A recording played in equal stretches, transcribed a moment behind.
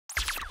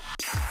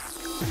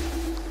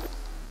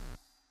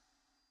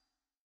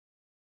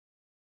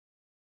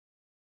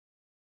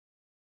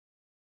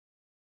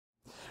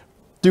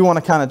do want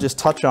to kind of just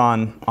touch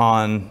on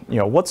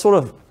what sort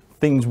of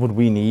things would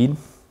we need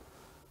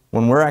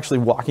when we're actually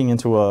walking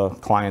into a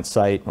client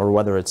site, or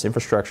whether it's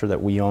infrastructure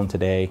that we own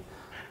today,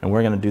 and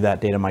we're going to do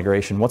that data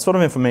migration. What sort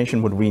of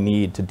information would we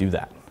need to do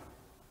that?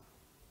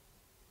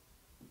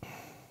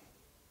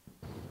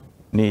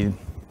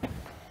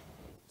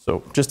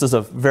 So just as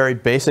a very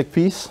basic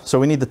piece, so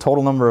we need the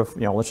total number of,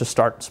 let's just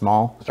start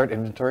small. Start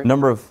inventory?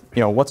 Number of,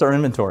 what's our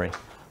inventory?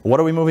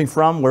 What are we moving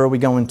from? Where are we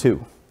going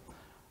to?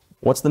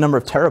 What's the number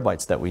of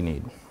terabytes that we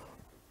need?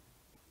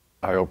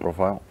 I/O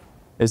profile.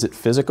 Is it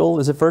physical?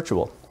 Is it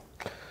virtual?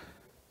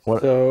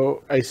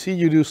 So I see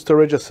you do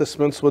storage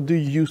assessments. What do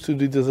you use to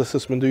do this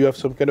assessment? Do you have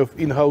some kind of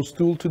in-house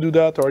tool to do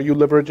that? Or are you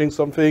leveraging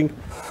something?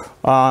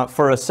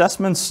 For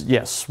assessments,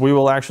 yes. We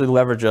will actually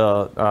leverage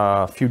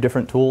a few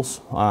different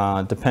tools.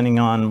 Depending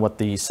on what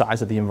the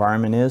size of the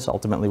environment is,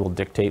 ultimately will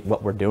dictate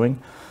what we're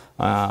doing.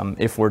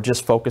 If we're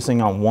just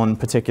focusing on one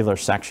particular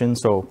section,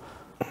 so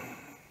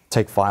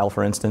take file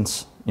for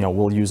instance,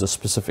 we'll use a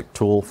specific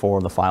tool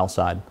for the file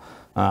side.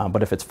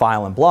 But if it's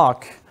file and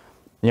block,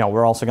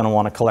 we're also going to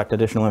want to collect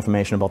additional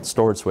information about the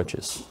storage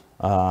switches,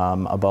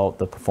 about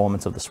the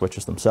performance of the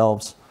switches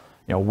themselves,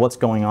 what's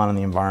going on in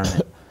the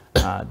environment.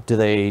 Do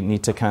they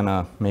need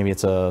to maybe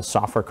it's a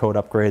software code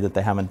upgrade that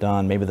they haven't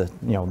done, maybe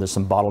there's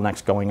some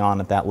bottlenecks going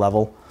on at that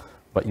level,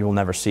 but you will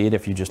never see it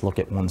if you just look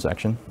at one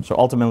section. So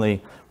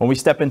ultimately, when we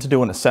step in to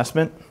do an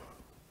assessment,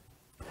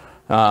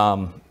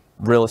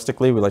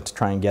 realistically, we like to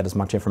try and get as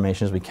much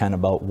information as we can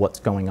about what's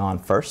going on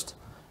first,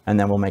 and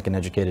then we'll make an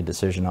educated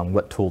decision on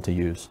what tool to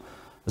use.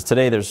 Because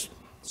today there's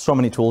so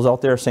many tools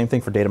out there, same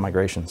thing for data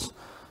migrations.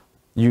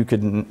 You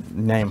could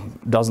name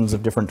dozens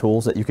of different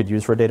tools that you could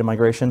use for data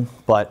migration,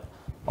 but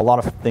a lot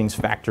of things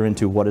factor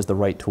into what is the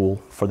right tool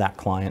for that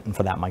client and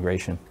for that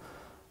migration.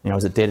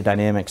 Is it Data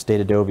Dynamics,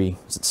 Data Adobe,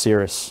 is it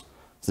Cirrus,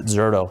 is it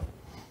Zerto?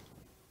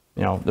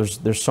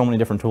 There's so many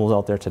different tools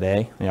out there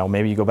today.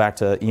 Maybe you go back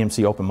to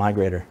EMC Open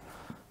Migrator.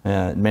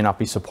 It may not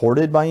be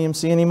supported by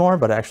EMC anymore,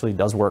 but it actually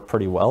does work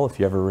pretty well if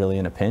you're ever really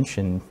in a pinch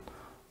and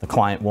the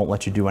client won't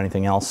let you do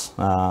anything else.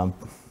 But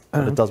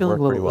it does work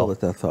pretty well. With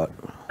that thought.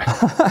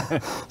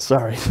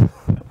 Sorry.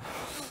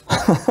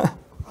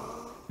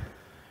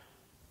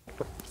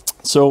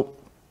 So,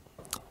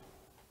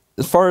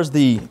 as far as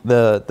the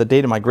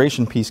data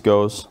migration piece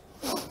goes,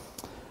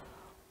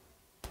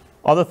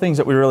 other things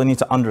that we really need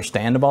to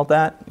understand about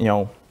that,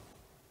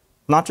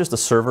 not just the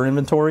server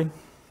inventory.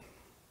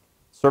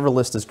 Server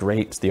list is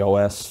great, it's the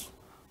OS,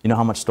 you know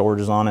how much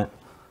storage is on it,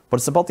 but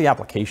it's about the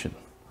application.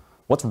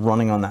 What's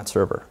running on that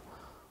server?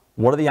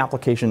 What are the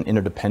application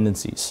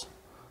interdependencies?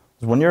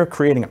 Because when you're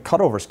creating a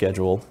cutover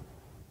schedule,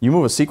 you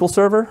move a SQL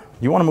server,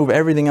 you want to move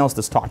everything else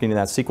that's talking to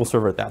that SQL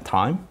server at that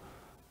time,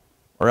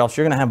 or else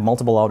you're going to have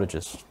multiple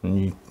outages, and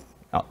you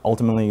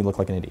ultimately look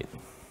like an idiot.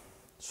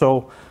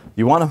 So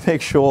you want to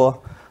make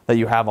sure that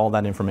you have all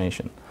that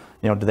information.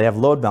 Do they have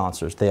load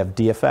balancers? Do they have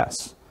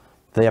DFS?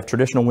 Do they have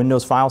traditional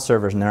Windows file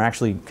servers, and they're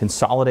actually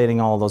consolidating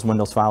all of those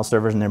Windows file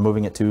servers, and they're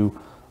moving it to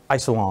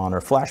Isilon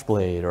or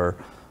FlashBlade or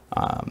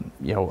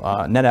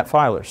NetApp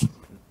filers.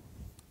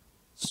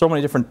 So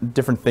many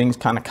different things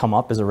kind of come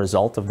up as a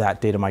result of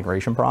that data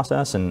migration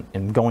process,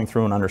 and going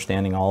through and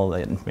understanding all of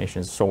that information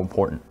is so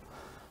important.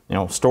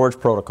 Storage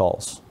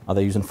protocols. Are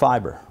they using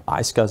fiber,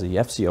 iSCSI,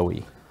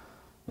 FCOE?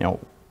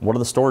 What do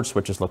the storage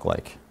switches look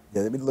like?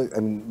 Yeah,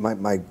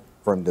 my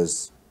firm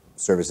does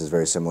services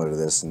very similar to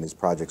this, and these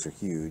projects are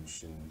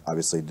huge. And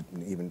obviously,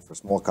 even for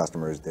small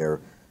customers, they're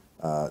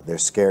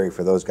scary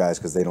for those guys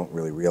because they don't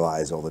really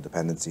realize all the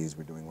dependencies.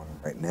 We're doing one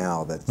right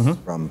now that's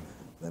from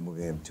them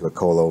moving into a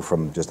colo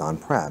from just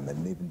on-prem,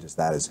 and even just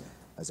that is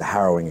a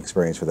harrowing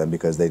experience for them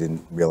because they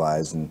didn't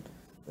realize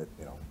that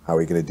how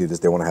are you going to do this?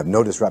 They want to have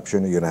no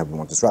disruption, or you're going to have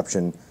more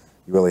disruption.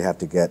 You really have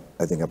to get,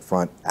 I think, up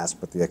front,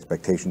 ask what the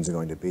expectations are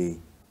going to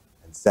be,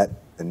 and set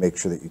and make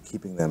sure that you're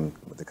keeping them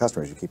with the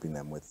customers. You're keeping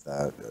them with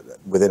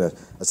within a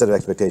set of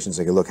expectations.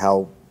 Like, look,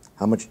 how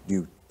much do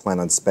you plan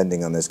on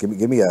spending on this? Give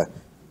me a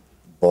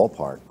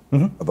ballpark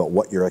about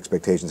what your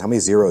expectations, how many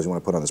zeros you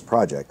want to put on this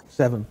project.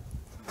 7.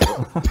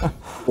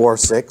 Or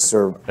 6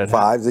 or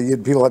 5.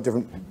 People have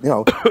different,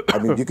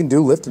 you can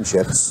do lift and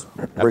shifts,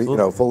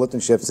 full lift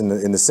and shifts in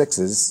the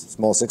 6s,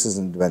 small 6s,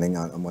 and depending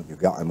on what you've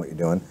got and what you're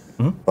doing.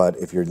 But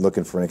if you're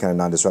looking for any kind of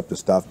non-disruptive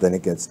stuff, then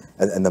it gets,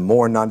 and the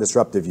more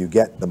non-disruptive you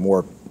get, the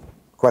more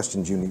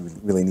questions you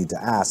really need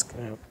to ask.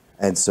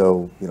 And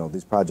so,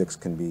 these projects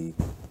can be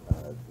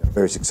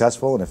very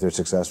successful, and if they're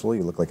successful,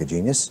 you look like a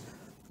genius.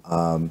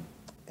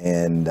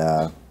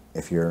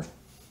 If you're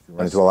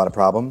run into a lot of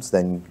problems,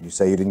 then you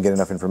say you didn't get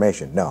enough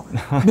information. No.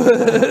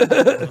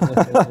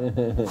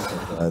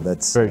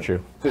 That's very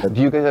true.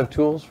 Do you guys have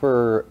tools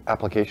for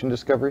application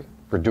discovery,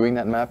 for doing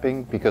that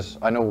mapping? Because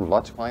I know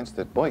lots of clients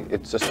that, boy,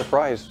 it's a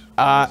surprise.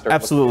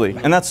 Absolutely,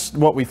 and that's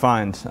what we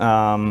find.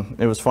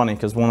 It was funny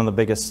because one of the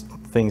biggest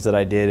things that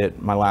I did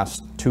at my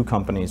last 2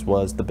 companies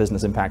was the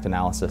business impact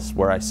analysis,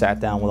 where I sat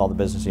down with all the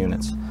business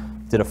units,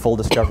 did a full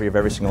discovery of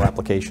every single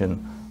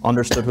application,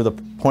 understood who the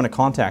point of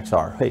contacts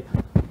are. Hey,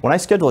 when I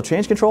schedule a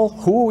change control,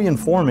 who are we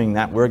informing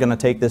that we're going to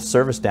take this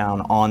service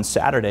down on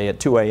Saturday at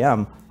 2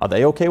 a.m.? Are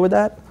they okay with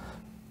that?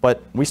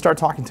 But we start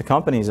talking to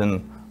companies,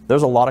 and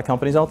there's a lot of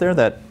companies out there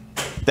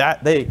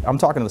I'm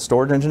talking to the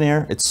storage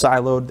engineer, it's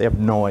siloed, they have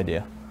no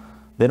idea.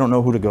 They don't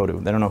know who to go to.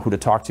 They don't know who to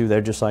talk to. They're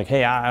just like,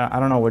 hey, I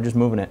don't know, we're just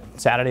moving it.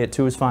 Saturday at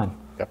 2 is fine.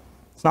 Yep.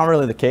 It's not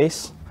really the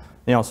case.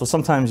 So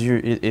sometimes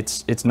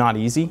it's not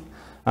easy.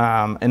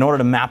 In order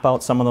to map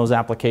out some of those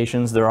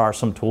applications, there are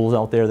some tools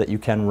out there that you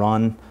can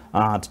run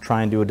to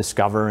try and do a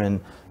discover, and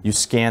you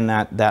scan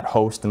that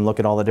host and look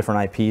at all the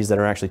different IPs that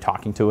are actually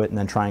talking to it, and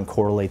then try and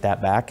correlate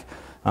that back.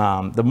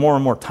 The more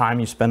and more time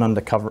you spend on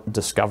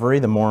discovery,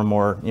 the more and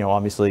more,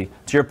 obviously,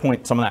 to your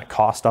point, some of that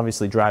cost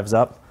obviously drives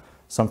up.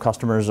 Some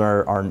customers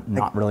are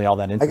not really all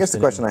that interested. I guess the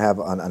question I have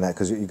on that,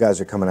 because you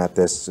guys are coming at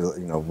this,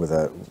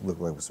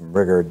 with some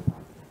rigor.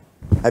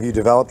 Have you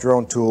developed your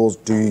own tools?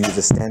 Do you use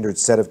a standard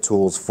set of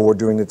tools for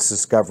doing the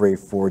discovery,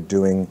 for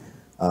doing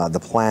the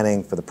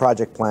planning, for the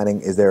project planning?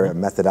 Is there a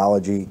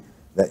methodology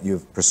that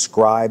you've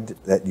prescribed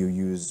that you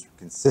use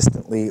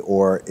consistently,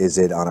 or is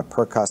it on a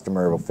per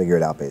customer, we'll figure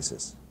it out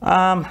basis?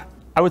 I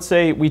would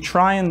say we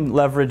try and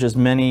leverage as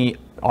many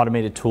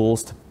automated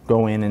tools to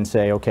go in and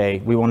say, okay,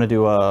 we want to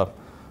do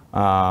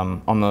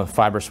on the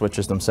fiber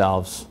switches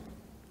themselves,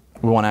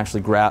 we want to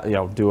actually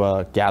do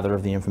a gather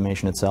of the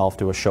information itself,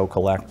 do a show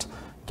collect,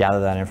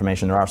 gather that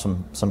information. There are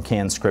some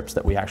canned scripts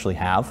that we actually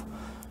have.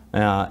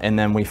 And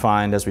then we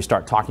find, as we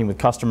start talking with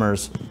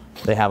customers,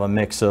 they have a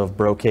mix of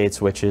Brocade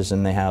switches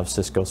and they have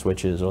Cisco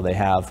switches, or they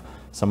have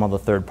some other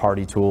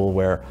third-party tool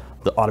where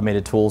the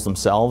automated tools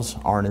themselves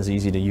aren't as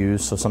easy to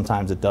use. So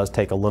sometimes it does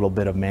take a little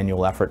bit of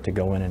manual effort to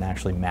go in and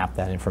actually map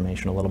that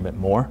information a little bit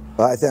more.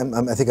 Well, I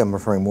think I'm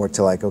referring more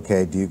to, like,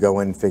 okay, do you go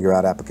in and figure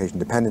out application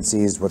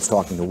dependencies, what's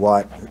talking to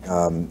what,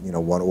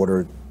 what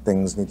order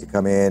things need to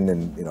come in,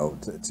 and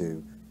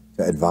to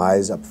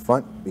advise up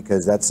front?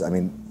 Because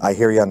I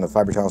hear you on the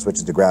fiber channel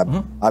switches to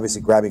grab,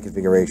 obviously grabbing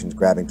configurations,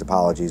 grabbing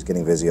topologies,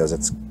 getting Visios,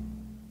 that's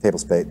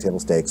table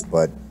stakes,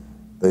 but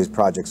those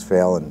projects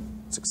fail and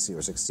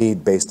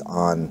succeed based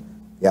on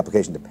the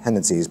application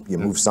dependencies. You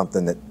move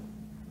something that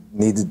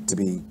needed to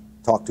be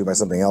talked to by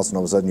something else, and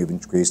all of a sudden you've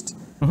increased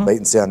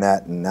latency on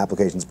that, and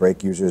applications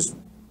break, users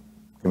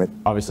commit.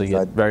 Obviously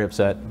get very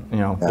upset.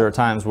 There are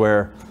times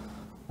where,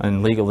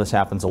 in legal this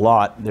happens a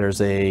lot,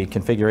 there's a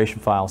configuration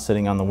file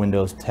sitting on the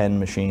Windows 10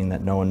 machine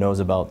that no one knows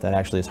about that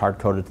actually is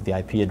hard-coded to the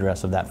IP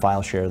address of that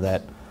file share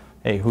that,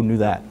 hey, who knew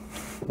that?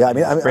 Yeah,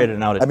 created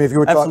an outage. if you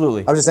were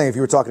absolutely. I was just saying, if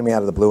you were talking to me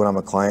out of the blue and I'm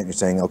a client, you're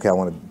saying, okay,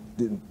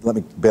 let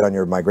me bid on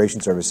your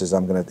migration services.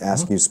 I'm going to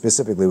ask you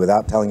specifically,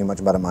 without telling you much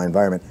about my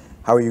environment,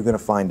 how are you going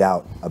to find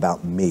out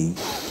about me?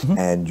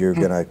 And you're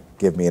going to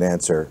give me an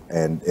answer.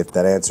 And if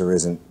that answer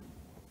isn't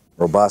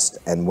robust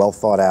and well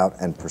thought out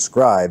and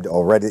prescribed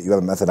already, that you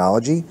have a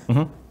methodology,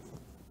 I'm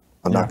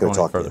not going to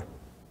talk to you.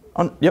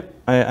 Yep,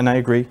 and I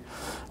agree.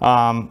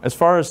 As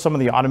far as some of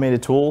the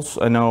automated tools,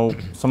 I know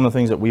some of the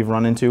things that we've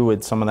run into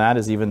with some of that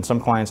is even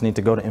some clients need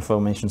to go to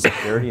information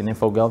security and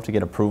InfoGov to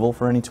get approval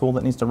for any tool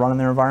that needs to run in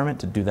their environment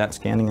to do that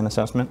scanning and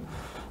assessment.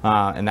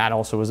 And that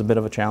also is a bit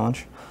of a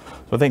challenge.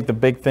 So I think the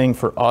big thing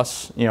for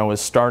us,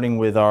 is starting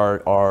with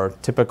our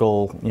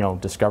typical,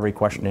 discovery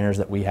questionnaires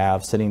that we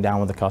have, sitting down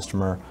with the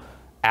customer,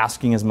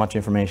 asking as much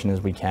information as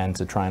we can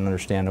to try and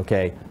understand,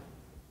 okay,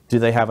 do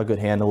they have a good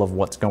handle of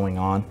what's going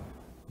on?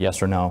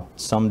 Yes or no?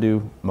 Some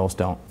do, most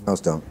don't.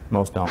 Most don't.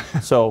 Most don't.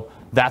 So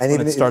that's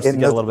when it starts to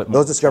get a little bit more.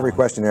 Those discovery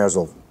questionnaires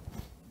will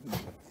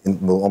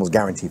almost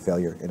guarantee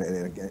failure.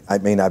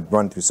 I've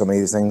run through so many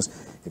of these things.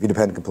 If you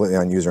depend completely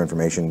on user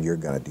information, you're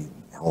going to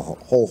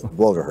whole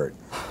world are hurt,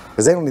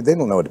 because they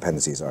don't know what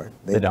dependencies are.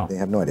 They don't. They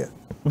have no idea.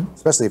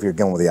 Especially if you're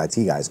going with the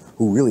IT guys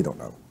who really don't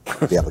know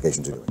what the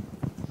applications are doing.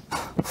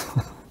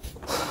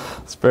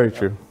 It's very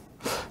true.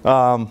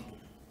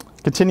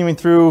 Continuing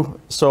through,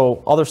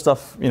 so other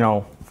stuff,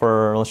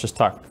 let's just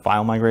talk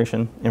file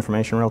migration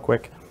information real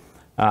quick.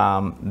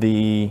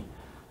 There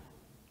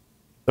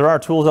are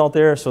tools out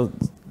there, so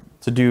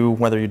to do,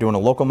 whether you're doing a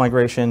local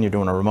migration, you're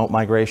doing a remote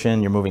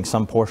migration, you're moving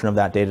some portion of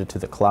that data to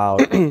the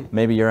cloud.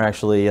 Maybe you're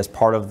actually, as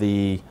part of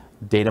the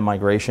data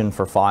migration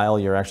for file,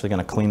 you're actually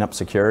going to clean up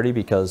security,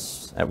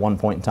 because at one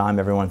point in time,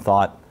 everyone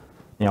thought,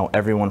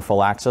 everyone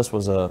full access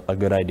was a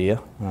good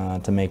idea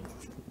to make,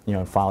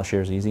 file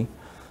shares easy.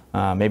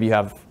 Maybe you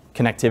have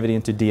connectivity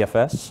into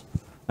DFS.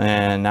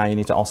 And now you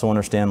need to also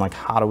understand,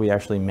 how do we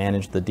actually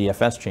manage the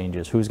DFS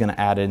changes? Who's going to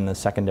add in the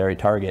secondary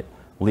target?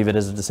 Leave it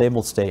as a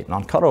disabled state, and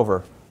on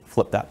cutover,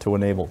 flip that to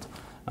enabled.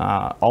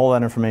 All of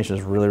that information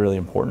is really, really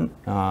important.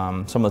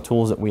 Some of the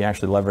tools that we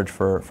actually leverage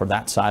for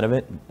that side of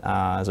it,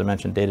 as I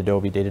mentioned,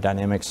 Datadobi, Data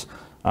Dynamics,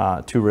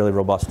 two really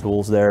robust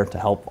tools there to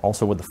help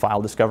also with the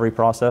file discovery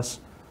process.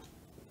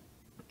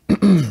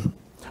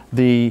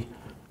 The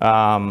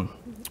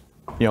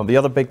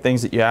other big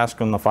things that you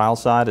ask on the file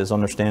side is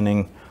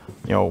understanding,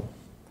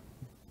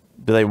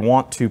 do they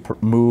want to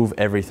move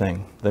everything?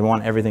 Do they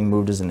want everything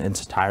moved as in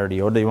its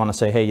entirety? Or do they want to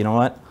say, hey, you know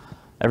what?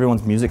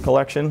 Everyone's music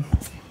collection,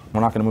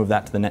 we're not going to move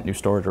that to the net new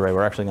storage array.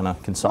 We're actually going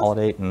to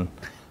consolidate and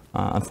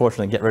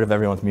unfortunately get rid of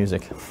everyone's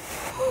music.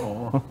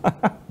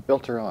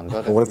 Filter on.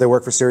 But What if they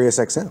work for Sirius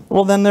XM?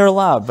 Well, then they're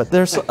allowed. But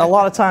there's a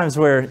lot of times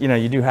where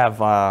you do have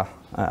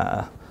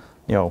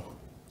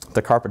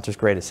the Carpenter's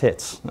greatest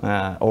hits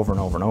over and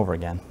over and over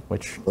again,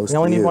 which Close we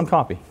only to need you. one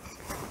copy.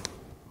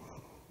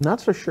 Not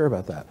so sure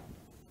about that.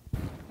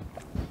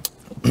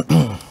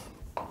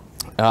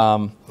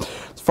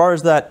 As far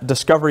as that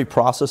discovery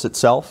process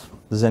itself,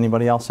 does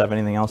anybody else have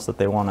anything else that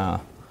they want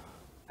to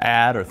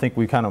add or think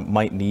we kind of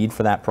might need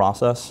for that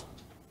process?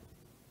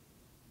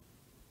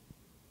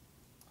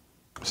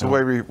 So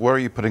where are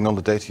you putting all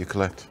the data you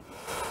collect?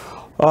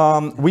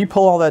 We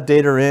pull all that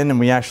data in, and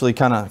we actually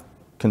kind of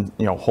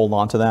hold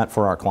on to that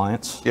for our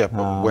clients. Yeah,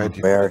 but where do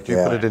you, Where, do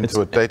you put it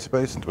into a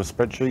database, into a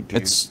spreadsheet? Do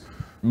you- It's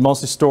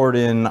mostly stored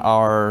in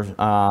our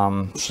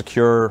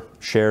secure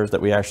shares that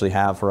we actually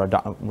have for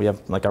we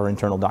have like our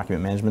internal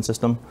document management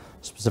system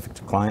specific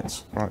to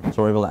clients. Right.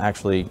 So we're able to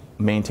actually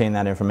maintain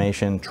that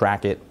information,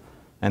 track it,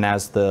 and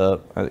as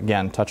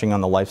again, touching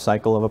on the life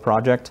cycle of a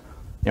project,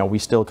 we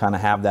still kind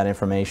of have that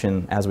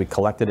information as we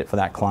collected it for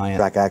that client.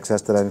 Track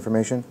access to that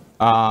information?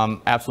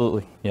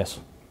 Absolutely, yes.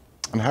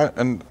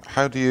 And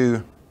how do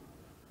you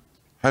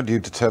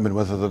determine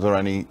whether there are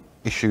any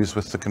issues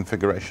with the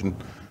configuration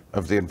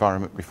of the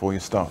environment before you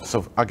start?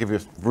 So I'll give you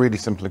a really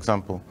simple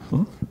example.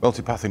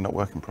 Multipathing not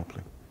working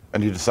properly,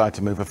 and you decide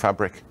to move a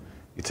fabric.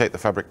 You take the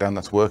fabric down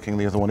that's working,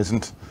 the other one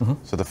isn't,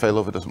 so the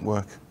failover doesn't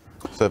work,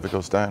 server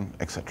goes down,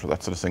 etc.,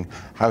 that sort of thing.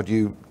 How do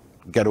you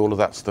get all of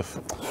that stuff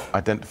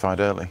identified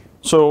early?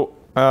 So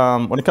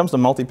when it comes to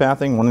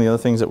multipathing, one of the other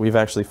things that we've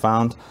actually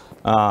found,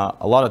 a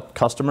lot of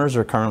customers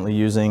are currently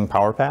using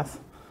PowerPath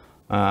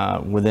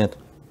within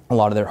a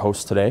lot of their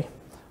hosts today.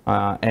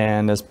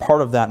 And as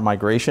part of that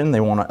migration, they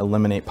want to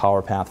eliminate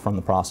PowerPath from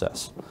the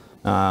process.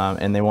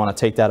 And they want to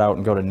take that out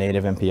and go to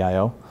native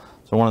MPIO.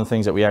 So one of the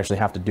things that we actually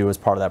have to do as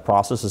part of that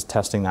process is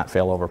testing that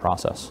failover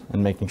process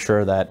and making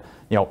sure that,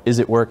 is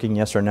it working,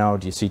 yes or no?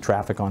 Do you see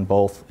traffic on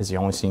both? Is he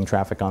only seeing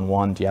traffic on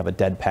one? Do you have a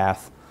dead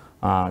path?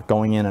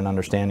 Going in and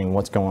understanding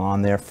what's going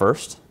on there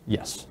first,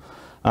 yes.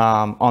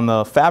 On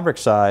the Fabric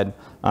side,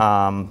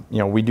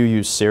 we do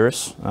use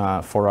Cirrus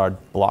for our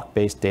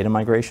block-based data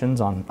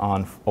migrations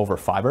on over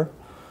fiber.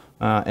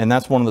 And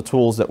that's one of the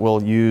tools that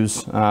we'll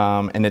use,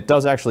 and it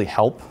does actually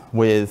help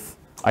with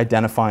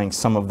identifying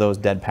some of those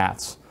dead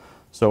paths.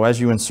 So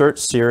as you insert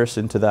Cirrus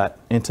into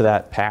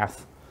that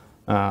path,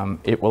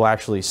 it will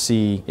actually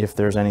see if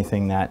there's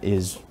anything that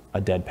is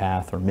a dead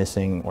path or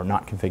missing or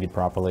not configured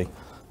properly.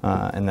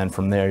 And then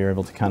from there, you're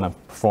able to kind of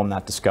perform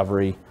that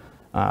discovery,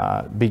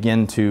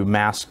 begin to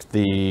mask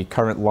the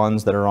current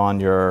LUNs that are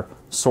on your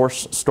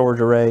source storage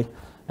array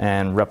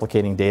and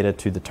replicating data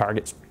to the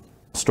target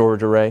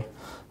storage array.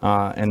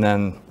 And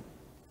then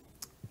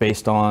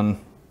based on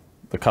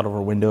the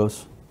cutover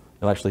windows,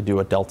 you'll actually do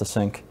a delta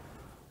sync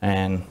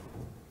and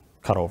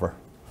cut over.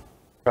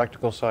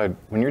 practical side,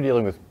 when you're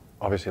dealing with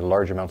obviously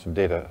large amounts of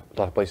data, a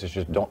lot of places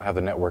just don't have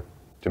the network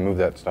to move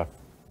that stuff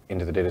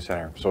into the data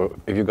center. So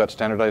if you've got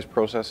standardized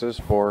processes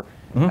for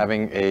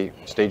having a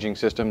staging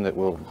system that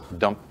will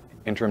dump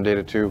interim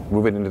data to,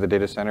 move it into the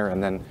data center,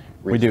 and then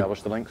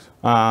reestablish the links?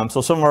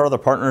 So some of our other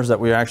partners that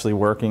we're actually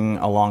working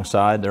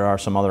alongside, there are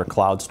some other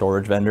cloud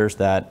storage vendors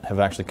that have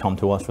actually come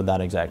to us with that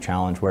exact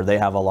challenge, where they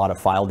have a lot of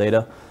file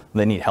data.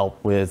 They need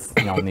help with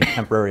these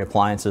temporary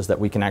appliances that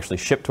we can actually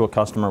ship to a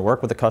customer,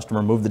 work with the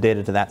customer, move the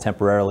data to that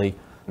temporarily,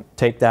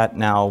 take that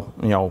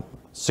now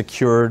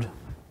secured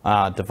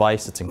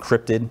device that's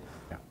encrypted,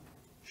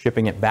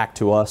 shipping it back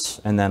to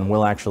us, and then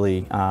we'll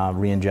actually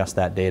re-ingest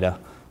that data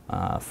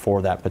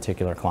for that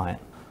particular client.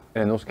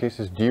 And in those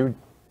cases, do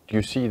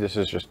you see, this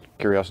is just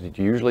curiosity,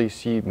 do you usually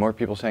see more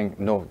people saying,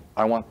 no,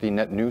 I want the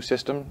net new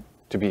system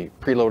to be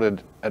preloaded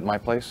at my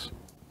place,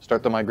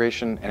 start the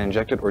migration and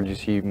inject it, or do you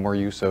see more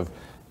use of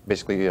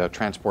basically a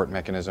transport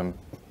mechanism?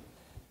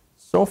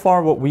 So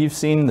far, what we've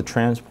seen, the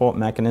transport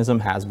mechanism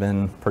has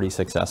been pretty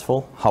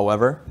successful.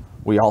 However,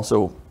 we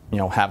also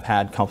have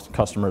had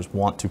customers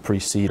want to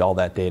precede all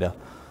that data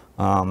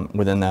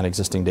within that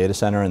existing data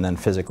center and then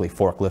physically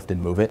forklift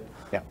and move it.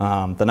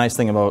 Yeah. The nice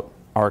thing about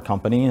our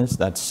company is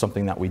that's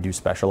something that we do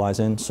specialize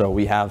in. So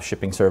we have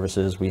shipping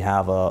services. We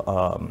have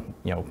a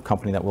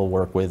company that we'll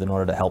work with in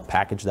order to help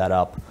package that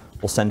up.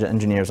 We'll send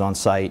engineers on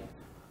site,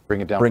 Bring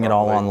it down. bring it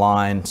all properly.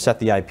 online, set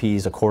the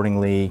IPs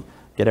accordingly,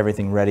 get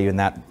everything ready in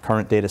that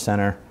current data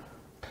center,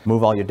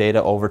 move all your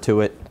data over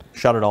to it,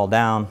 shut it all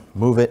down,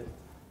 move it,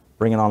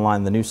 bring it online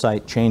in the new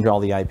site, change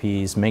all the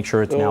IPs, make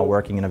sure it's now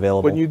working and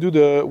available. When you do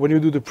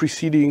the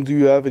preceding, do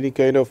you have any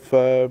kind of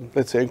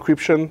let's say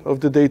encryption of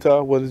the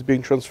data when it's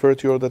being transferred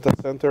to your data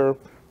center?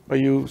 Are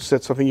you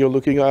set something you're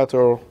looking at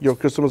or your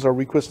customers are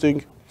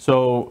requesting?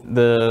 So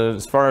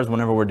as far as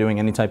whenever we're doing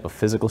any type of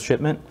physical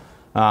shipment,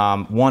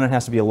 one, it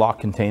has to be a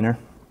locked container.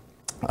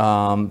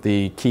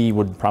 The key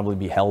would probably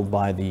be held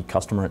by the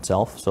customer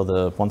itself.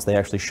 So once they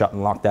actually shut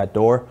and lock that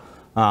door,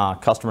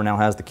 customer now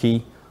has the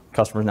key.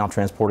 Customer is now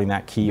transporting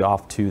that key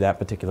off to that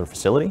particular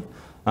facility,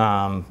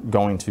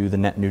 going to the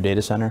net new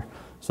data center.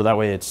 So that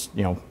way it's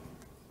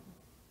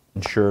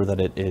ensure that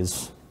it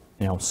is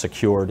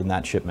secured in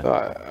that shipment.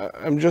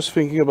 I'm just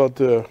thinking about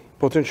the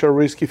potential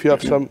risk if you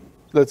have some,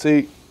 let's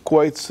say,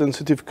 quite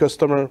sensitive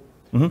customer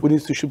who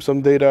needs to ship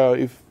some data,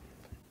 if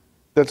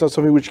that's not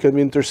something which can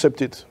be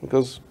intercepted,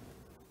 because,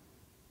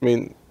 I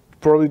mean,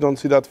 probably don't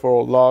see that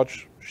for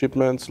large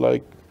shipments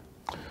like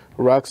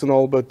racks and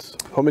all, but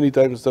how many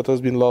times that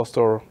has been lost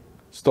or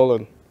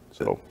stolen?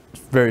 So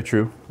very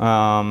true.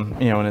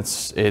 And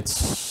it's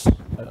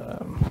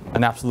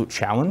an absolute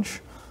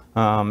challenge.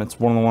 It's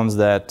one of the ones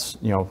that,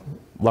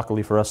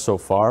 luckily for us so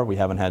far, we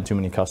haven't had too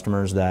many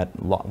customers that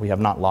we have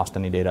not lost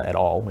any data at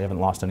all. We haven't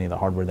lost any of the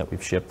hardware that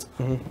we've shipped.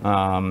 We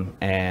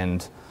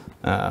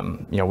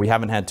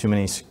haven't had too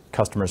many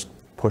customers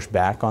push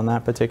back on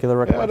that particular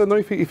request. Yeah, I don't know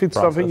if it's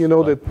something,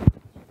 that,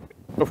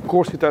 of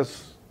course, it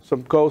has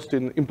some cost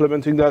in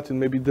implementing that and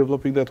maybe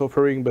developing that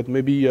offering, but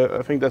maybe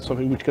I think that's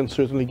something which can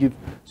certainly give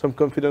some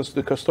confidence to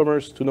the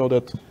customers to know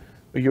that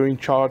you're in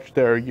charge,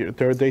 their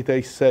data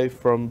is safe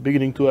from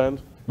beginning to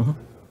end. I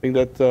think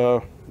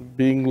that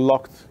being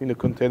locked in a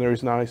container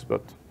is nice,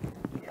 but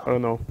I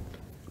don't know.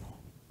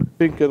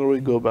 Things can really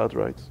go bad,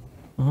 right?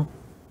 One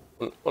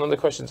of the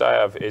questions I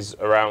have is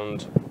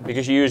around,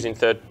 because you're using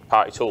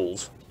third-party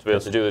tools to be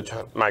able to do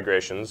the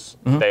migrations,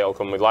 they all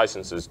come with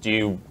licenses. Do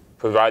you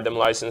provide them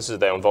licenses? Are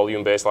they on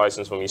volume-based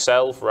license from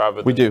yourself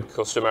rather than the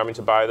customer having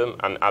to buy them?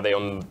 And are they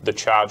on the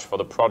charge for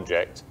the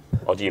project,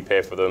 or do you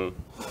pay for them?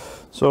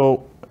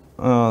 So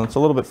it's a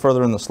little bit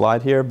further in the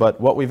slide here,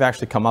 but what we've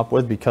actually come up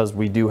with, because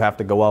we do have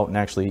to go out and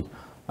actually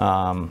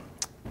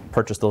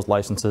purchase those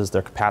licenses,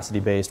 they're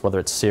capacity-based, whether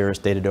it's Cirrus,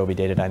 Datadog,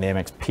 Data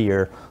Dynamics,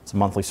 Peer, it's a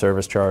monthly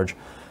service charge.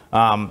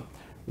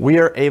 We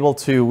are able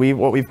to,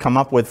 what we've come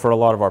up with for a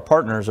lot of our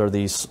partners are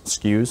these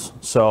SKUs.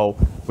 So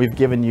we've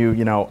given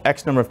you,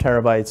 X number of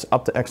terabytes,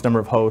 up to X number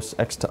of hosts,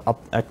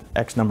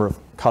 X number of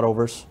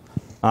cutovers.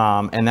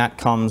 And that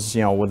comes,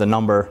 with a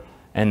number,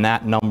 and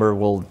that number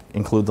will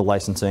include the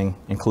licensing,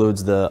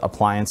 includes the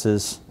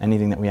appliances,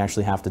 anything that we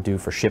actually have to do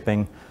for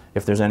shipping.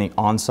 If there's any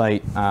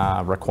on-site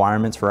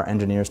requirements for our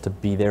engineers to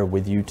be there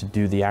with you to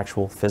do the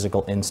actual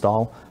physical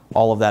install,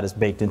 all of that is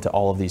baked into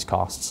all of these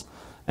costs.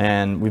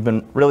 And we've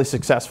been really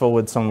successful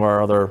with some of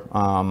our other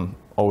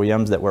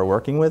OEMs that we're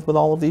working with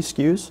all of these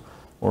SKUs.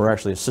 We're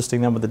actually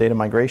assisting them with the data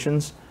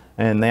migrations,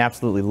 and they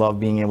absolutely love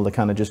being able to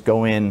kind of just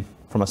go in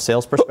from a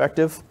sales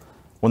perspective.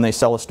 When they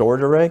sell a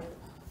storage array,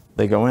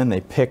 they go in,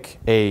 they pick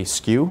a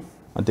SKU,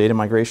 a data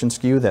migration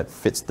SKU that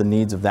fits the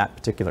needs of that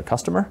particular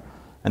customer,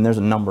 and there's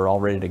a number all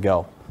ready to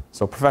go.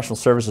 So professional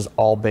services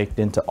all baked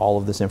into all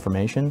of this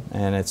information,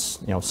 and it's,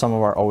 some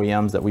of our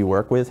OEMs that we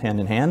work with hand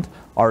in hand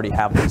already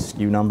have these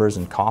SKU numbers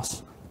and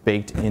costs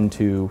baked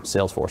into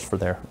Salesforce for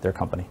their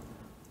company.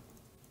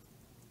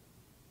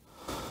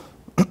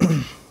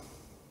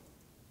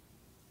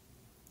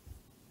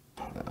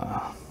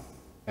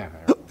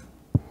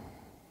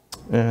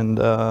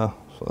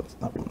 So that's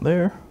that one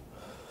there.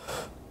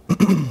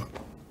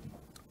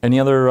 Any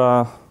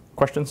other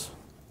questions?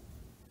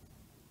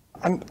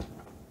 I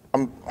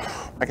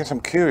guess I'm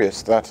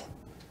curious that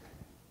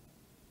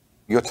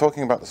you're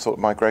talking about the sort of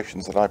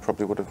migrations that I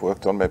probably would have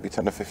worked on maybe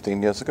 10 or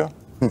 15 years ago.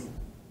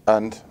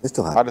 And They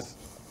still have.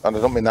 And I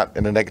don't mean that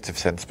in a negative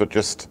sense, but it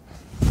just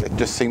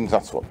seems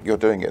that's what you're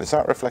doing. Is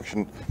that a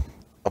reflection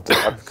of the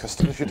type of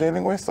customers you're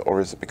dealing with?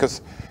 Or is it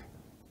because,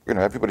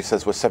 everybody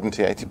says we're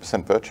 70,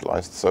 80%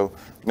 virtualized, so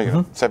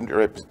 70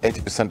 or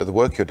 80% of the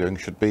work you're doing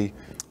should be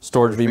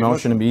Storage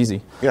vMotion and be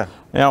easy. Yeah.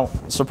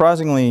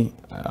 Surprisingly,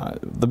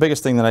 the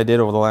biggest thing that I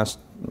did over the last,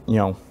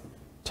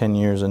 10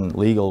 years in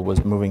legal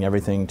was moving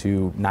everything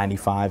to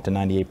 95 to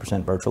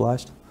 98%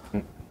 virtualized.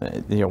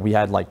 We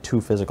had like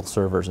 2 physical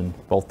servers in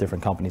both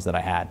different companies that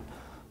I had.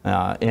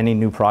 Any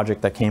new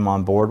project that came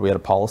on board, we had a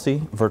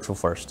policy, virtual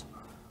first.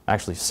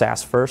 Actually,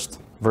 SaaS first,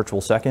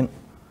 virtual second.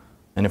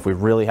 And if we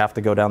really have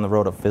to go down the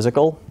road of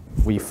physical,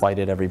 we fight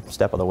it every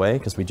step of the way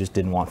because we just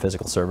didn't want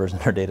physical servers in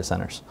our data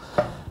centers.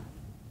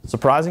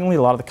 Surprisingly,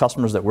 a lot of the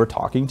customers that we're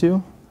talking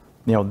to,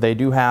 they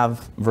do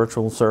have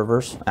virtual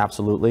servers,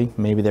 absolutely.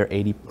 Maybe they're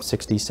 80,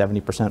 60,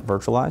 70%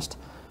 virtualized.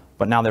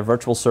 But now they're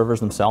virtual servers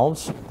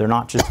themselves. They're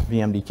not just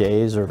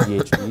VMDKs or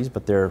VHDs,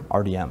 but they're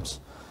RDMs.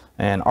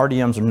 And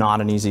RDMs are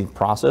not an easy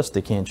process.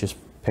 They can't just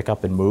pick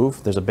up and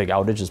move. There's a big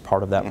outage as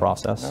part of that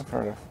process. Yeah,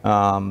 fair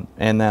enough.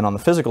 And then on the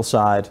physical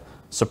side,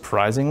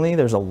 surprisingly,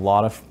 there's a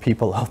lot of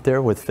people out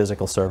there with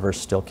physical servers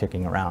still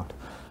kicking around.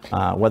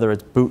 Whether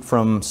it's boot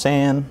from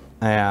SAN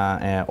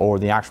or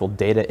the actual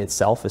data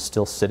itself is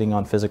still sitting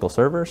on physical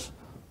servers,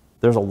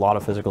 there's a lot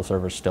of physical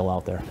servers still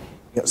out there.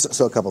 Yeah,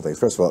 so a couple things.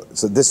 First of all,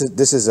 so this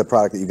is a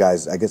product that you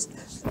guys, I guess.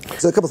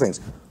 So a couple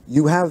things.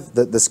 You have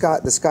the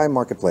Sky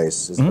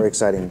Marketplace is a very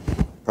exciting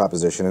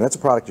proposition, and that's a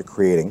product you're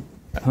creating,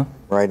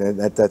 right? And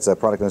that's a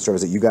product and a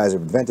service that you guys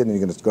have invented, and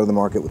you're going to go to the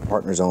market with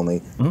partners only.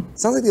 It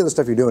sounds like the other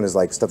stuff you're doing is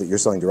like stuff that you're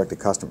selling direct to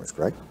customers,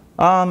 correct?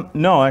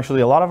 No, actually,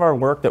 a lot of our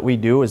work that we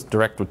do is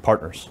direct with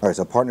partners. All right,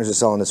 so partners are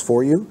selling this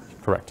for you?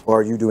 Correct. Or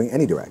are you doing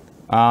any direct?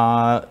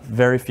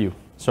 Very few.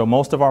 So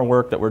most of our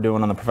work that we're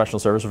doing on the professional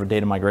service for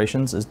data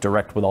migrations is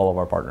direct with all of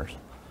our partners.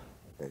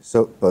 Okay,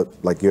 so, but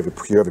like you have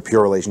a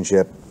pure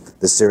relationship,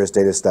 this Cirrus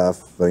data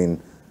stuff. I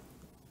mean,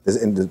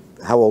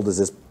 how old is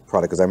this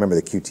product? Because I remember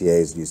the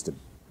QTAs used to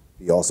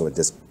be also a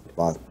disk.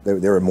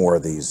 There were more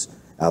of these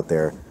out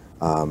there.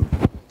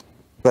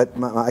 But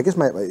I guess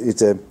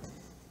it's a.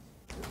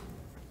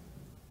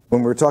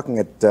 When we were talking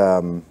at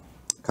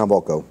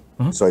Convolco,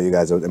 so you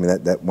guys, I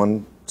mean, that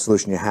one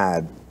solution you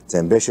had, it's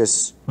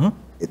ambitious.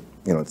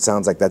 It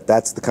sounds like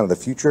that's the kind of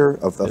the future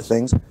of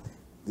things.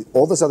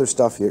 All this other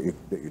stuff that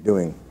you're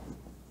doing,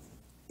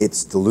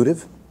 it's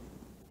dilutive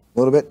a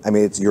little bit. I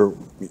mean, it's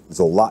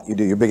a lot you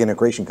do. You're a big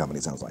integration company,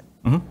 it sounds like,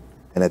 and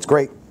that's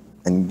great.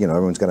 And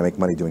everyone's got to make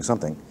money doing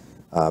something.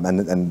 And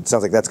it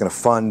sounds like that's going to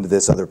fund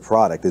this other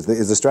product. Is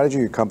the strategy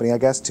of your company, I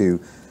guess, to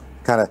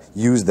kind of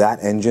use that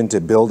engine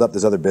to build up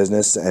this other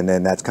business, and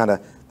then that's kind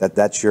of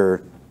that's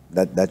your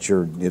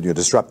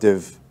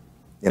disruptive.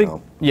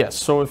 Yes.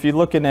 So if you're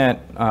looking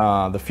at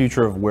the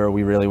future of where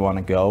we really want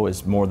to go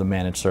is more the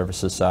managed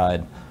services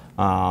side.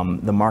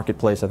 The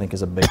marketplace, I think,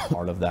 is a big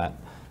part of that.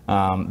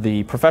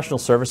 The professional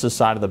services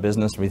side of the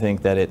business, we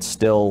think that it's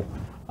still,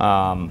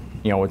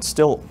 it's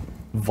still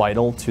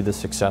vital to the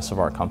success of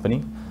our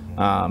company.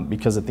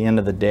 Because at the end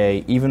of the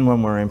day, even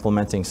when we're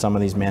implementing some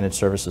of these managed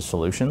services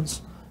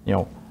solutions,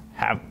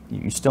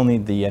 you still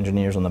need the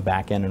engineers on the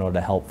back end in order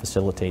to help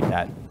facilitate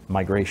that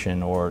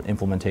migration or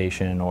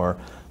implementation or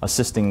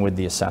assisting with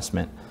the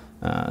assessment.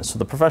 So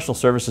the professional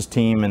services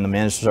team and the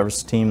managed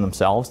services team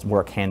themselves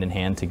work hand in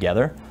hand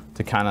together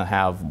to kind of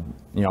have,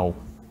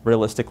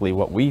 realistically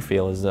what we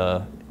feel is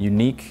a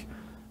unique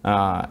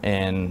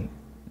and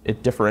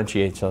it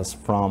differentiates us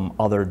from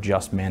other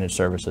just managed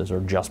services or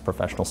just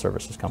professional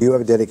services companies. Do you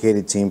have a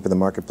dedicated team for the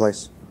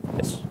marketplace?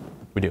 Yes,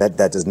 we do.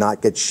 That does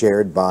not get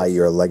shared by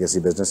your legacy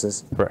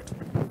businesses? Correct.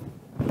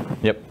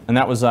 Yep, and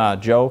that was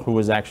Joe, who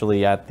was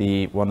actually at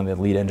one of the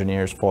lead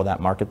engineers for that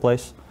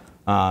marketplace.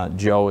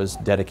 Joe is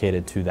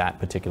dedicated to that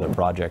particular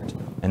project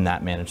and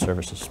that managed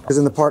services. Because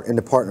in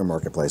the partner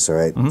marketplace, all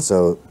right.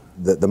 So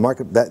the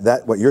market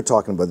that what you're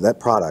talking about, that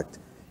product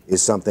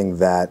is something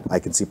that I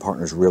can see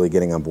partners really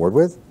getting on board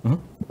with.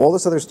 All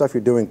this other stuff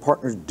you're doing,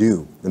 partners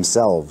do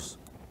themselves.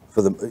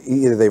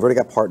 Either they've already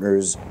got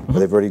partners, or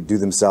they've already do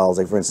themselves.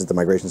 Like for instance, the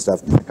migration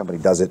stuff, the company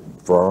does it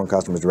for our own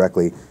customers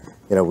directly.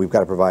 We've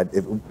got to provide,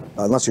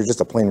 unless you're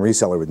just a plain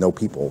reseller with no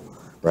people,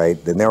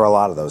 right? Then there are a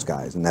lot of those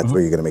guys, and that's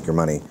where you're going to make your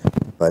money.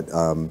 But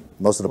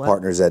most of the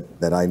partners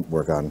that I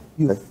work on.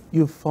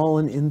 You've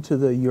fallen into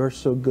the "you're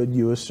so good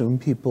you assume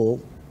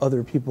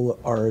other people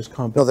are as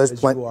competent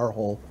as you are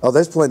whole." Oh,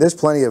 there's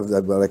plenty of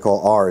what I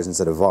call R's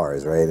instead of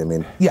V's, right? I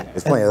mean,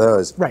 there's plenty of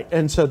those. Right,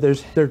 and so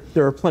there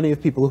are plenty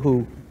of people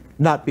who,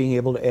 not being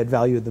able to add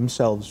value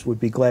themselves, would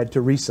be glad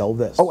to resell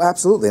this. Oh,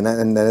 absolutely,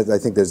 and I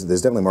think there's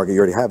definitely a market. You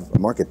already have a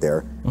market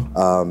there.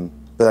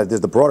 But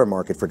there's the broader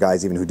market for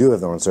guys even who do have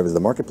their own service. The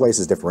marketplace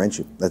is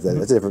differentiated.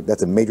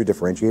 That's a major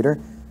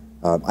differentiator.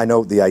 I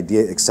know the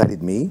idea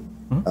excited me.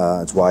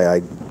 That's why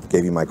I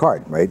gave you my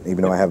card, right?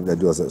 Even though I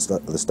do other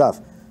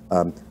stuff.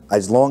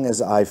 As long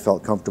as I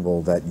felt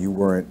comfortable that you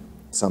weren't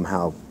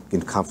somehow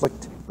in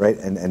conflict, right?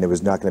 And there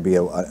was not going to be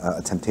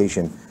a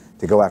temptation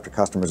to go after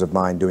customers of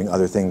mine doing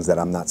other things that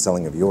I'm not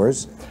selling of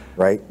yours,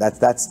 right?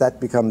 That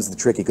becomes the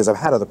tricky, because I've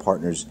had other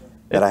partners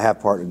that I have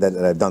partnered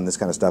that I've done this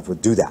kind of stuff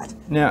with do that.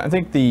 Yeah, I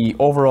think the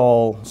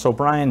overall, so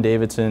Brian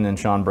Davidson and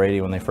Sean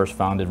Brady, when they first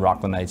founded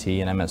Rockland IT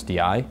and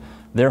MSDI,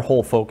 their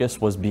whole focus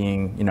was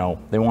being,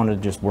 they wanted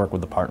to just work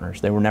with the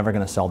partners. They were never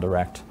going to sell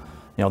direct.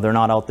 They're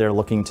not out there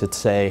looking to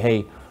say,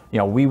 hey,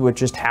 we would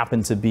just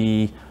happen to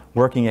be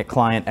working at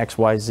client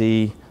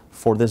XYZ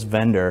for this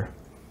vendor,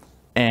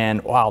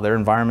 and wow, their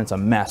environment's a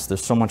mess.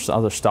 There's so much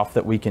other stuff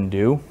that we can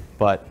do,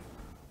 but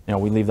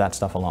we leave that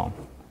stuff alone.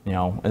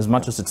 As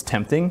much as it's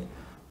tempting,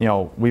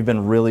 we've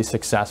been really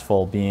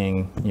successful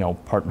being,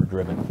 partner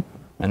driven,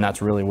 and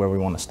that's really where we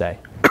want to stay.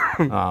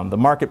 The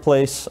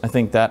marketplace, I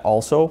think that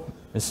also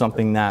is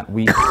something that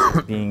we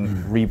is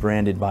being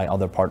rebranded by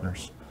other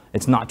partners.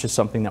 It's not just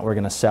something that we're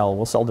going to sell.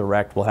 We'll sell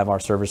direct. We'll have our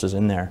services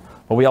in there,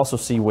 but we also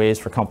see ways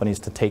for companies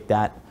to take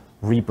that,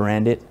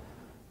 rebrand it,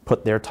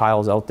 put their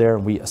tiles out there,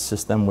 and we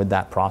assist them with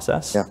that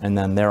process. Yeah. And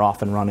then they're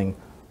off and running,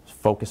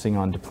 focusing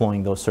on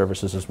deploying those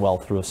services as well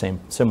through a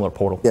similar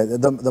portal. Yeah,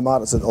 the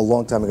model, so a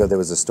long time ago, there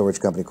was a storage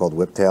company called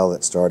Whiptail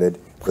that started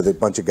with a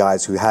bunch of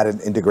guys who had an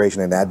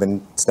integration and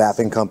admin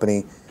staffing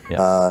company.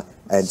 Yes.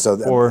 And so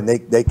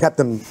they kept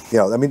them,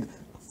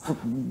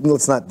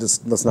 let's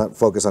not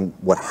focus on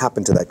what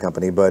happened to that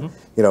company, but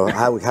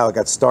how it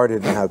got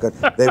started and how it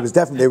got.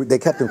 They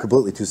kept them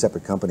completely two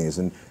separate companies,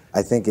 and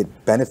I think it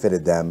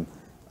benefited them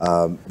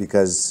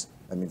because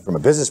from a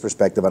business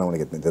perspective, I don't want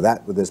to get into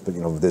that with this, but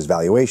there's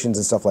valuations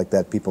and stuff like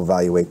that. People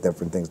evaluate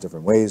different things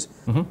different ways.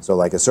 So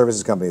like a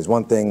services company is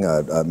one thing.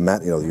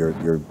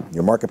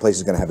 Your marketplace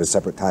is going to have a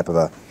separate type of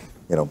a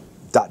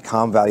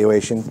 .com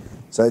valuation.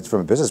 So it's from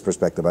a business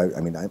perspective.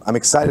 I'm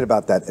excited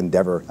about that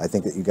endeavor. I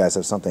think that you guys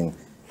have something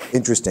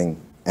interesting,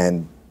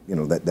 and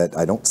that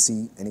I don't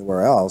see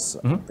anywhere else.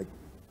 I don't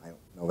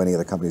know of any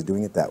other companies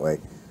doing it that way.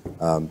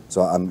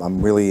 So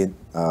I'm really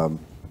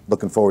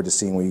looking forward to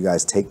seeing where you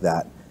guys take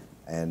that,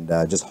 and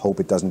just hope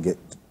it doesn't get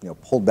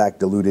pulled back,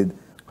 diluted,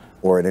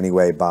 or in any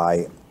way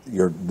by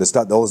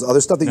those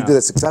other stuff that you do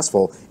that's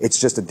successful. It's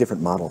just a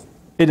different model.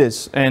 It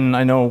is, and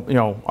I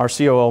know our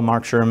COO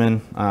Mark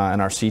Sherman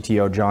and our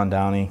CTO John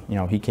Downey.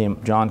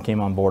 John came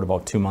on board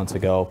about 2 months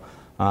ago.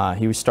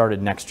 He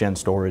started Next Gen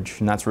Storage,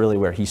 and that's really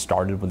where he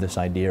started with this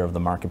idea of the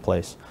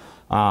marketplace.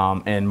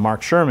 And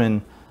Mark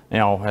Sherman,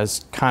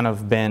 has kind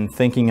of been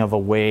thinking of a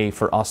way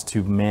for us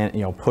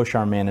to push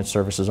our managed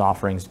services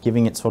offerings,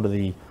 giving it sort of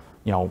the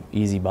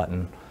easy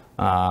button.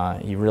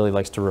 He really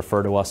likes to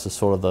refer to us as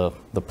sort of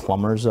the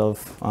plumbers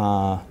of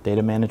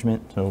data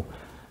management. So,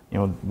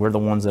 we're the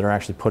ones that are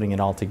actually putting it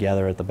all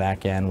together at the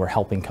back end. We're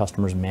helping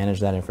customers manage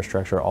that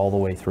infrastructure all the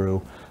way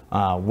through,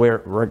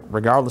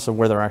 regardless of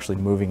where they're actually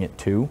moving it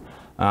to.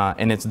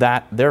 And it's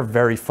that they're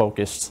very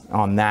focused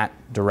on that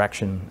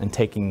direction and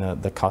taking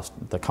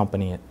the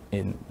company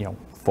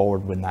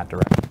forward in that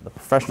direction. The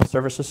professional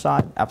services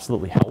side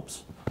absolutely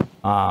helps.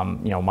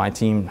 My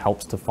team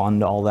helps to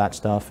fund all that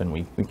stuff, and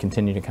we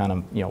continue to kind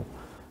of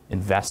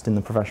invest in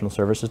the professional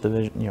services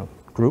division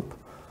group.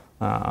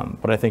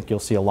 But I think you'll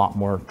see a lot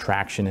more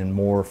traction and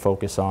more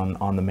focus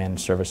on the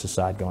managed services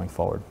side going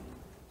forward.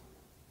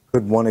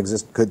 Could one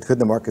exist? Could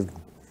the market,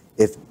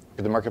 could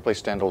the marketplace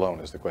stand alone?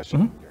 Is the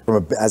question.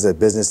 As a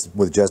business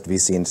with just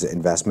VC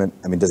investment?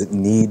 I mean, does it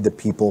need the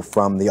people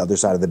from the other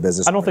side of the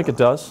business? I don't think it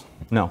does.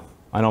 No,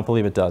 I don't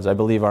believe it does. I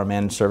believe our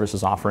managed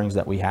services offerings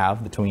that we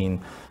have between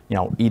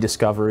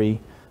e-discovery,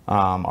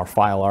 our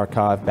file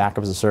archive,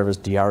 backup as a service,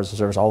 DR as a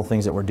service, all the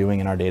things that we're doing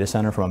in our data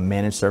center from a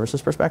managed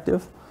services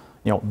perspective.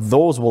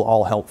 Those will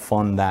all help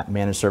fund that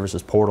managed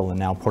services portal and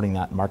now putting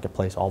that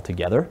marketplace all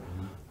together.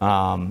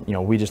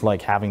 We just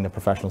like having the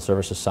professional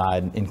services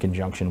side in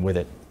conjunction with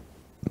it.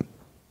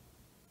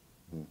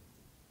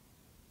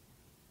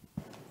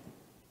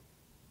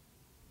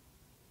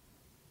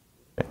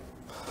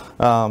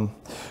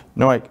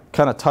 No, I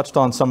kind of touched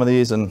on some of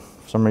these, and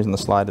for some reason the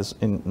slide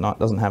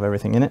doesn't have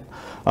everything in it.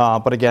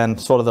 But again,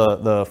 sort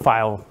of the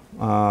file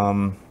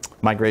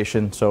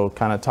migration, so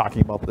kind of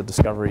talking about the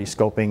discovery,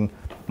 scoping,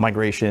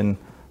 migration,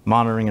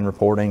 monitoring and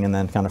reporting, and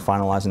then kind of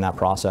finalizing that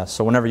process.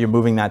 So whenever you're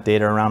moving that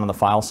data around on the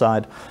file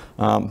side,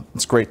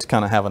 it's great to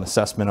kind of have an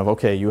assessment of,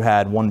 okay, you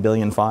had 1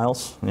 billion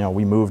files.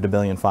 We moved 1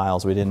 billion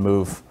files. We didn't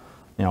move,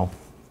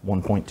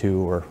 1.2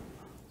 or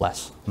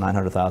less.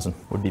 900,000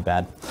 would be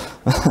bad.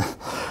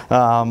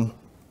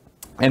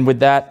 And with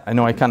that, I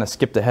know I kind of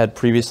skipped ahead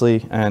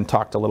previously and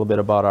talked a little bit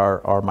about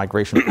our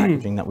migration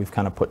packaging that we've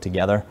kind of put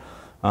together.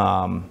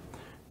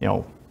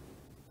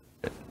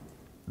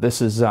 This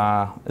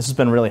has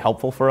been really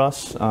helpful for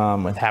us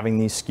with having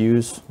these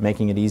SKUs,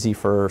 making it easy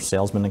for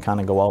salesmen to kind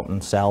of go out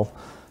and sell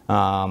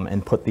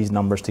and put these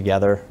numbers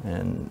together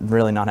and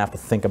really not have to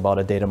think about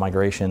a data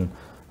migration.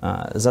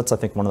 That's, I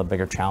think, one of the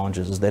bigger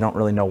challenges is they don't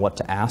really know what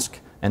to ask,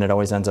 and it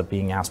always ends up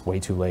being asked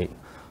way too late.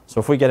 So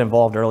if we get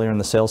involved earlier in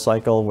the sales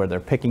cycle where they're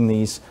picking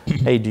these,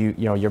 hey,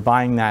 you're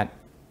buying that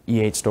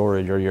E8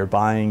 storage, or you're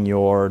buying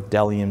your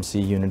Dell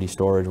EMC Unity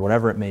storage,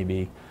 whatever it may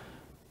be.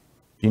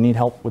 Do you need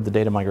help with the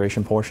data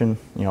migration portion?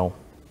 All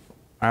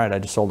right, I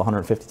just sold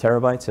 150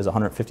 terabytes. Here's a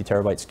 150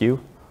 terabyte SKU,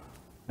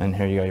 and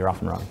here you go, you're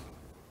off and running.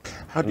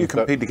 How do you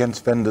compete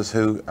against vendors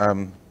who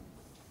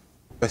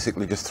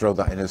basically just throw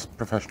that in as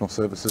professional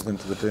services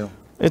into the deal?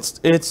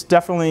 It's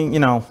definitely,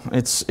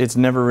 it's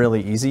never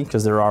really easy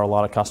because there are a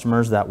lot of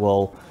customers that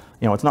will,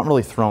 it's not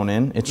really thrown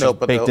in. It's just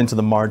baked into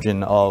the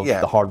margin of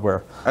the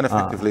hardware. And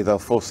effectively, they'll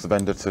force the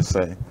vendor to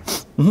say,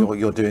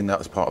 you're doing that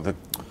as part of the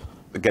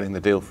getting the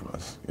deal from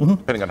us,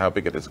 depending on how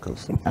big it is, of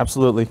course.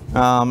 Absolutely.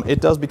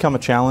 It does become a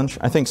challenge.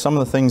 I think some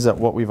of the things that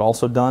what we've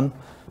also done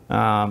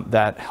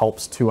that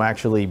helps to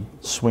actually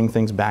swing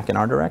things back in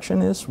our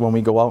direction is when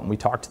we go out and we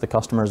talk to the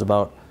customers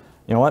about,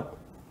 what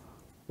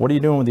are you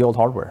doing with the old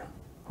hardware?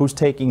 Who's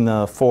taking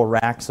the 4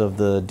 racks of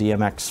the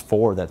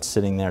DMX4 that's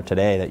sitting there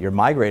today that you're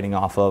migrating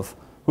off of?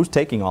 Who's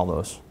taking all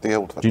those? The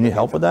old. Do you need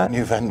help with that?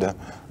 New vendor.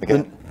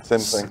 Again, same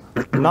thing.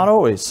 Not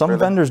always. Some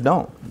vendors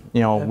don't.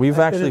 We've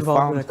actually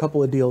found in a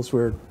couple of deals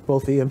where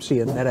both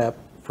EMC and NetApp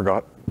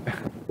Forgot.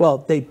 Well,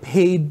 they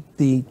paid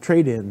the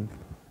trade-in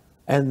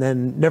and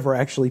then never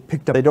actually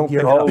picked up. They don't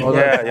pick up.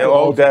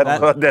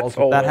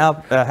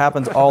 That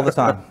happens all the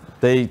time.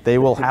 They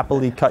will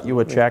happily cut you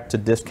a check to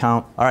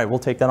discount. All right, we'll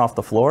take that off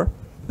the floor.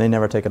 They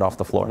never take it off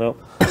the floor.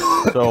 Nope.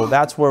 So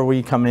that's where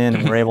we come in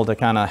and we're able to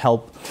kind of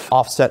help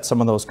offset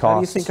some of those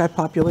costs. How do you think I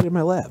populated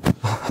my lab?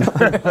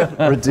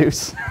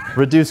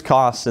 reduce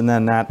costs, and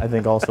then that I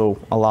think also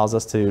allows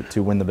us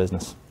to win the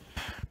business.